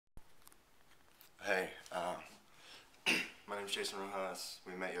Hey, my name's Jason Rojas.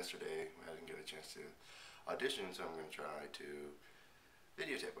 We met yesterday. I didn't get a chance to audition, so I'm going to try to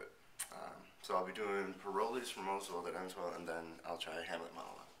videotape it. So I'll be doing Parolles from Mosul that ends well, and then I'll try Hamlet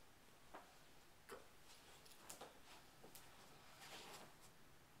monologue. Go.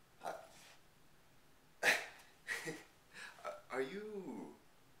 Are you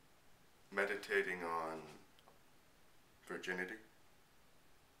meditating on virginity?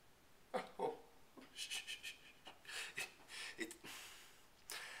 Oh.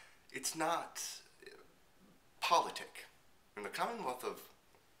 It's not politic in the Commonwealth of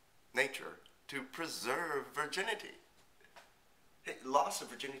Nature to preserve virginity. Loss of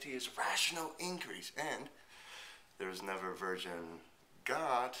virginity is rational increase, and there is never virgin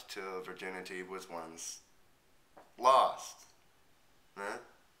got till virginity was once lost. Huh?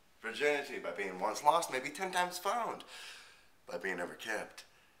 Virginity, by being once lost, may be 10 times found. By being ever kept,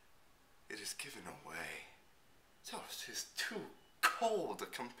 it is given away. So it is too cold a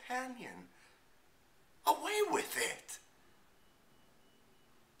companion. Away with it.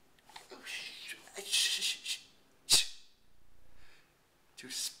 To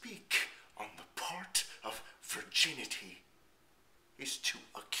speak on the part of virginity is to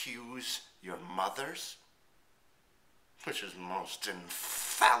accuse your mothers, which is most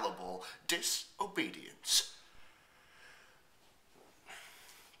infallible disobedience.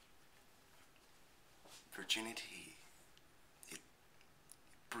 Virginity, it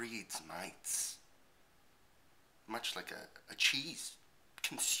breeds mites. Much like a cheese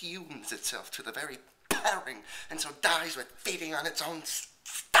consumes itself to the very paring, and so dies with feeding on its own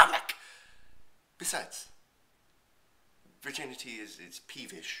stomach. Besides, virginity is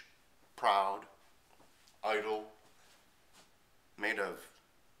peevish, proud, idle, made of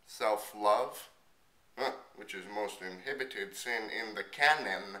self-love, which is most inhibited sin in the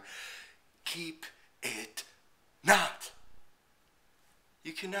canon. Keep it not.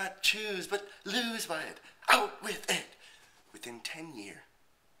 You cannot choose but lose by it. Out with it. Within 10 years,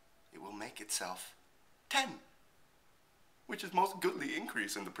 it will make itself 10, which is most goodly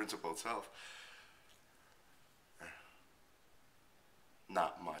increase in the principle itself.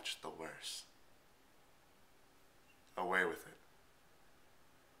 Not much the worse. Away with it.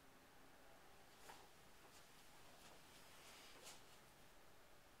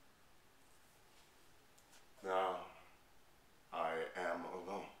 Now, I am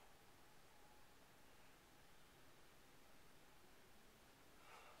alone.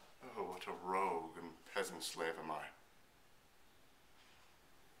 Oh, what a rogue and peasant slave am I.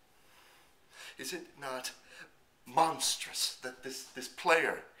 Is it not monstrous that this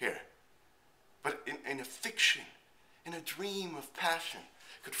player here, but in a fiction, in a dream of passion,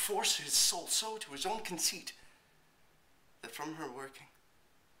 could force his soul so to his own conceit that from her working,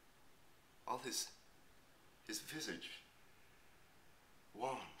 all his visage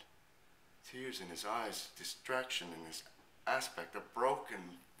waned, tears in his eyes, distraction in his aspect, a broken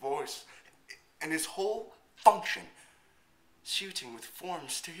voice, and his whole function suiting with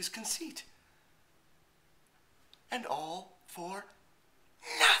forms to his conceit. And all for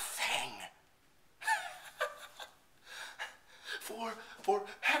nothing. for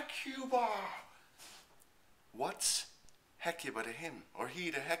Hecuba. What's Hecuba to him, or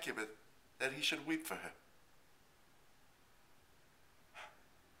he to Hecuba, that he should weep for her?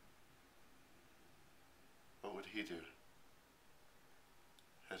 What would he do?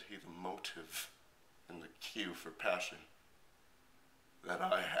 Had he the motive and the cue for passion that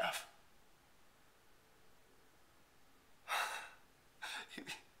I have?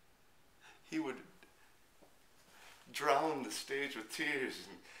 He would drown the stage with tears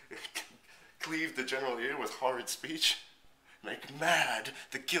and cleave the general ear with horrid speech, make mad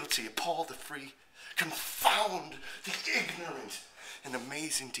the guilty, appall the free, confound the ignorant, and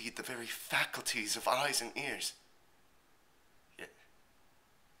amaze indeed the very faculties of eyes and ears.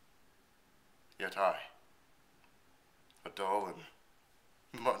 Yet I, a dull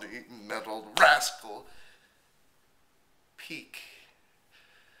and muddy, meddled rascal, peak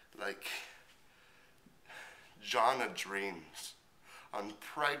like Jana dreams,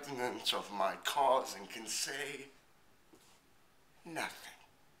 unpregnant of my cause, and can say nothing.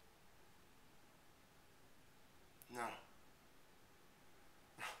 No.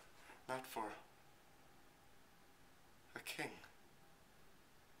 Not for a king,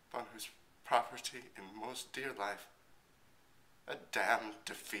 upon whose property and most dear life a damned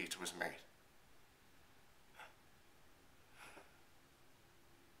defeat was made.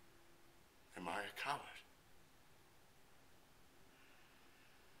 Am I a coward?